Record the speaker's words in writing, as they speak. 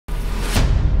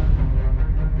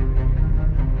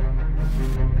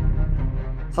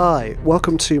Hi,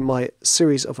 welcome to my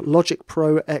series of Logic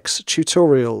Pro X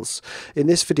tutorials. In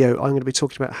this video I'm going to be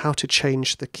talking about how to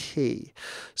change the key.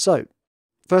 So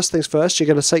first things first, you're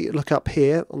going to look up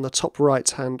here on the top right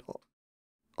hand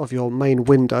of your main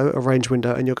window, Arrange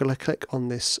window, and you're going to click on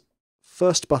this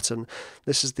first button.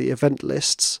 This is the event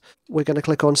lists. We're going to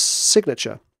click on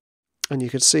Signature, and you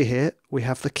can see here we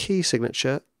have the key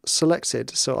signature selected.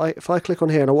 So if I click on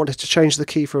here and I wanted to change the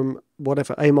key from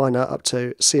whatever A minor up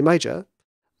to C major,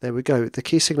 there we go, the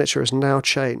key signature is now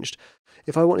changed.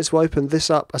 If I wanted to open this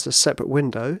up as a separate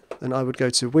window, then I would go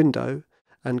to Window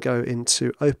and go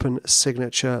into Open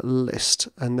Signature List.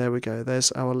 And there we go,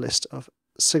 there's our list of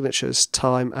signatures,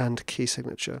 time and key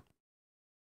signature.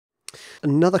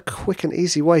 Another quick and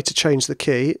easy way to change the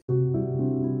key.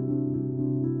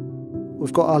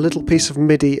 We've got our little piece of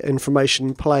MIDI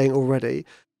information playing already.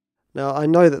 Now I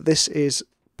know that this is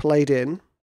played in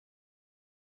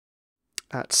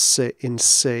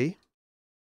C.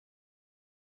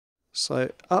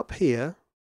 So up here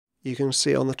you can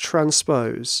see on the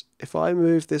transpose, if I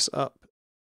move this up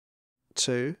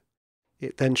to,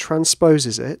 it then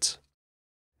transposes it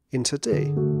into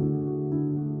D.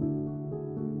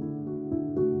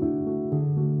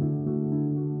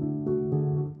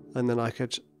 And then I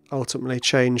could ultimately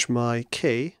change my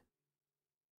key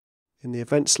in the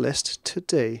events list to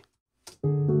D.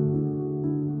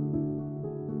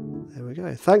 There we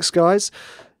go. Thanks guys.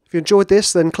 If you enjoyed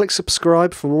this, then click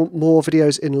subscribe for more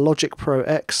videos in Logic Pro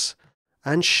X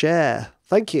and share.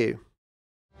 Thank you.